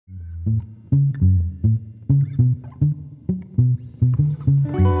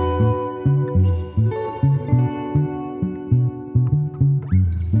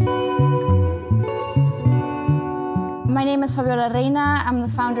My name is Fabi Reyna. I'm the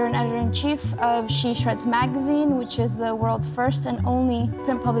founder and editor-in-chief of She Shreds magazine, which is the world's first and only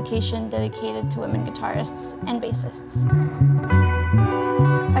print publication dedicated to women guitarists and bassists.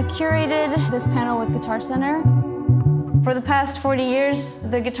 I curated this panel with Guitar Center. For the past 40 years,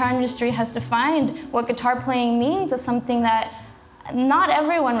 the guitar industry has defined what guitar playing means as something that not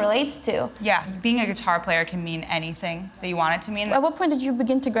everyone relates to. Yeah, being a guitar player can mean anything that you want it to mean. At what point did you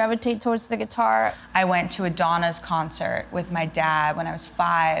begin to gravitate towards the guitar? I went to a Donna's concert with my dad when I was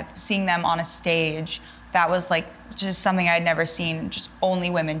 5. Seeing them on a stage, that was like just something I'd never seen, just only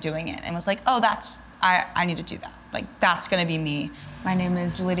women doing it. And was like, oh, I need to do that. Like, that's gonna be me. My name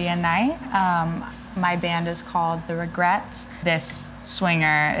is Lydia Knight. My band is called The Regrets. This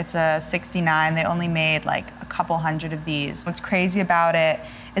swinger, it's a 69. They only made like a couple hundred of these. What's crazy about it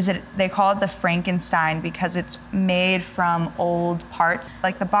is that they call it the Frankenstein because it's made from old parts.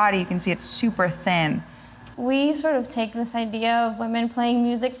 Like the body, you can see it's super thin. We sort of take this idea of women playing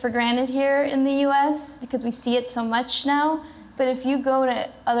music for granted here in the US because we see it so much now. But if you go to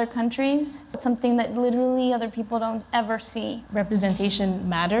other countries, it's something that literally other people don't ever see. Representation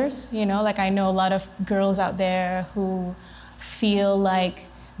matters, you know? Like I know a lot of girls out there who feel like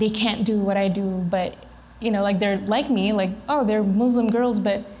they can't do what I do, but you know, like they're like me, like, oh, they're Muslim girls,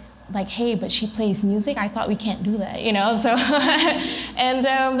 but like, hey, but she plays music? I thought we can't do that, you know? So, and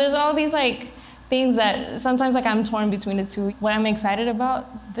there's all these like things that sometimes like I'm torn between the two. What I'm excited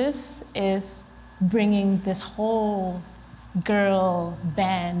about this is bringing this whole girl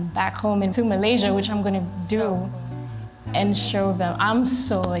band back home into Malaysia, which I'm gonna do and show them. I'm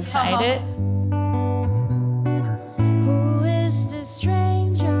so excited. Who is this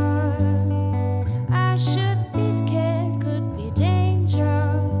stranger? I should be scared, could be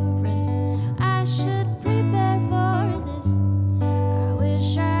dangerous. I should prepare for this. I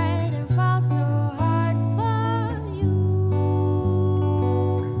wish I didn't fall so hard for you.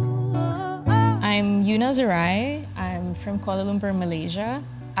 I'm Yuna Zarai. I'm from Kuala Lumpur, Malaysia.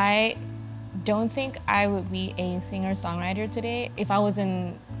 I don't think I would be a singer-songwriter today if I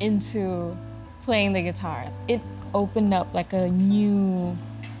wasn't into playing the guitar. It opened up like a new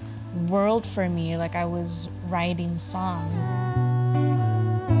world for me, like I was writing songs.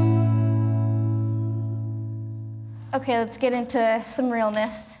 Okay, let's get into some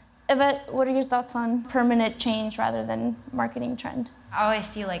realness. Yvette, what are your thoughts on permanent change rather than marketing trend? I always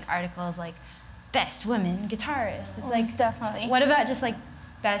see like articles like best women guitarists. It's like, definitely. What about just like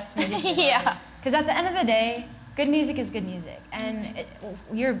best musicians? Yeah. Because at the end of the day, good music is good music. And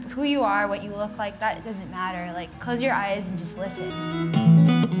who you are, what you look like, that doesn't matter. Like, close your eyes and just listen.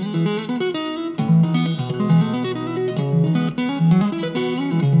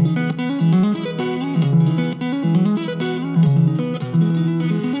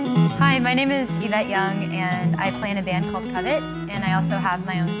 Hi, my name is Yvette Young, and I play in a band called Covet, and I also have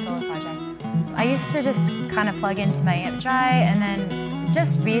my own solo project. I used to just kind of plug into my amp dry, and then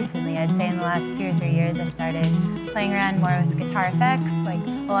just recently, I'd say in the last 2 or 3 years, I started playing around more with guitar effects, like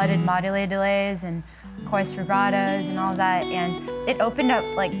a lot of modulate delays and chorus vibratos and all of that, and it opened up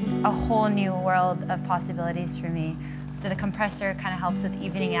like a whole new world of possibilities for me. So the compressor kind of helps with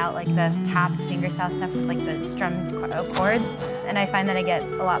evening out like the tapped fingerstyle stuff with like the strummed chords, and I find that I get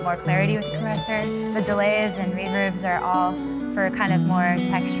a lot more clarity with the compressor. The delays and reverbs are all for kind of more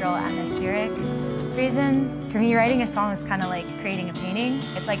textural, atmospheric reasons. For me, writing a song is kind of like creating a painting.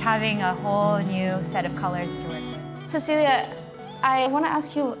 It's like having a whole new set of colors to work with. Cecilia, I want to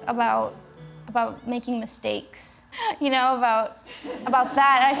ask you about making mistakes. You know, about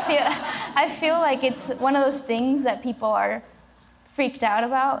that. I feel like it's one of those things that people are freaked out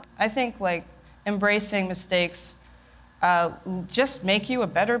about. I think like embracing mistakes just make you a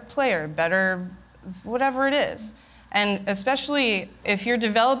better player, better whatever it is. And especially if you're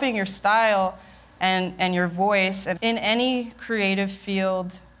developing your style and your voice, and in any creative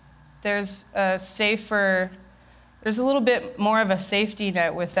field, there's a little bit more of a safety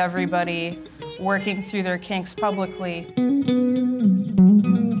net with everybody working through their kinks publicly.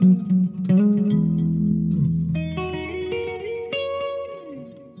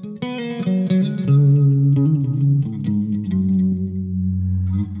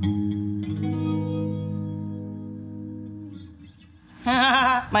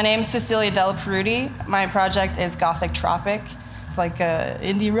 My name's Cecilia della Peruti. My project is Gothic Tropic. It's like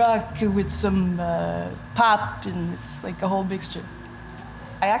indie rock with some pop, and it's like a whole mixture.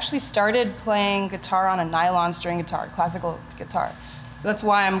 I actually started playing guitar on a nylon string guitar, classical guitar. So that's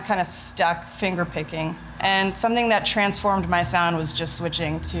why I'm kind of stuck finger picking. And something that transformed my sound was just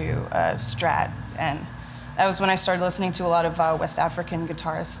switching to Strat. And that was when I started listening to a lot of West African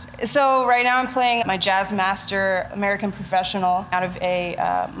guitarists. So right now I'm playing my Jazz Master American Professional out of a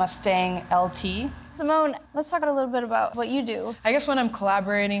Mustang LT. Simone, let's talk a little bit about what you do. I guess when I'm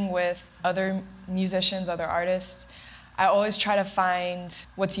collaborating with other musicians, other artists, I always try to find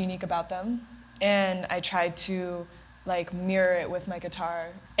what's unique about them, and I try to like mirror it with my guitar.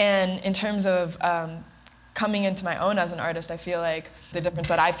 And in terms of coming into my own as an artist, I feel like the difference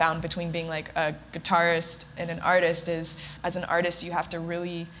that I found between being like a guitarist and an artist is, as an artist, you have to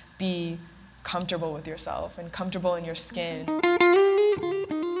really be comfortable with yourself and comfortable in your skin.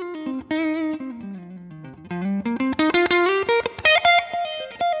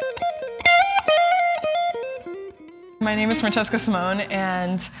 My name is Francesca Simone,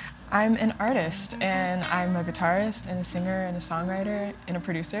 and I'm an artist, and I'm a guitarist and a singer and a songwriter and a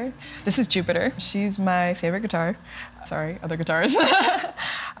producer. This is Jupiter. She's my favorite guitar. Sorry, other guitars.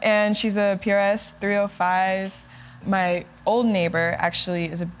 And she's a PRS 305. My old neighbor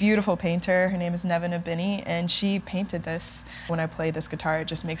actually is a beautiful painter. Her name is Nevin Abini, and she painted this. When I play this guitar, it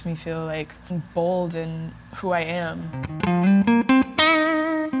just makes me feel like bold in who I am.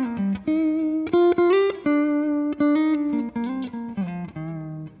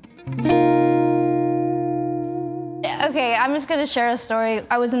 Okay, I'm just gonna share a story.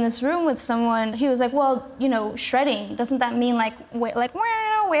 I was in this room with someone. He was like, well, you know, shredding, doesn't that mean like wailing?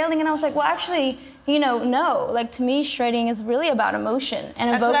 And I was like, well, actually, you know, no. Like, to me, shredding is really about emotion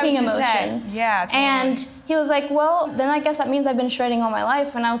and evoking emotion. Yeah, totally. And he was like, well, then I guess that means I've been shredding all my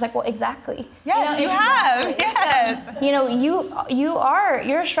life. And I was like, well, exactly. Yes, you have. Yes. You know, you're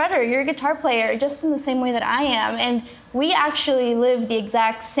a shredder. You're a guitar player, just in the same way that I am. And we actually live the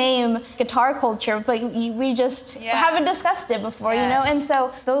exact same guitar culture, but we just haven't discussed it before, you know? And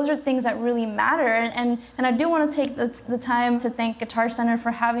so those are things that really matter. And I do want to take the time to thank Guitar Center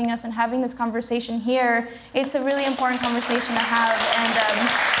for having us and having this conversation here. It's a really important conversation to have,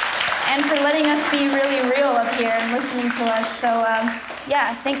 and for letting us be really real up here and listening to us. So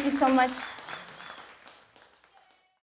yeah, thank you so much.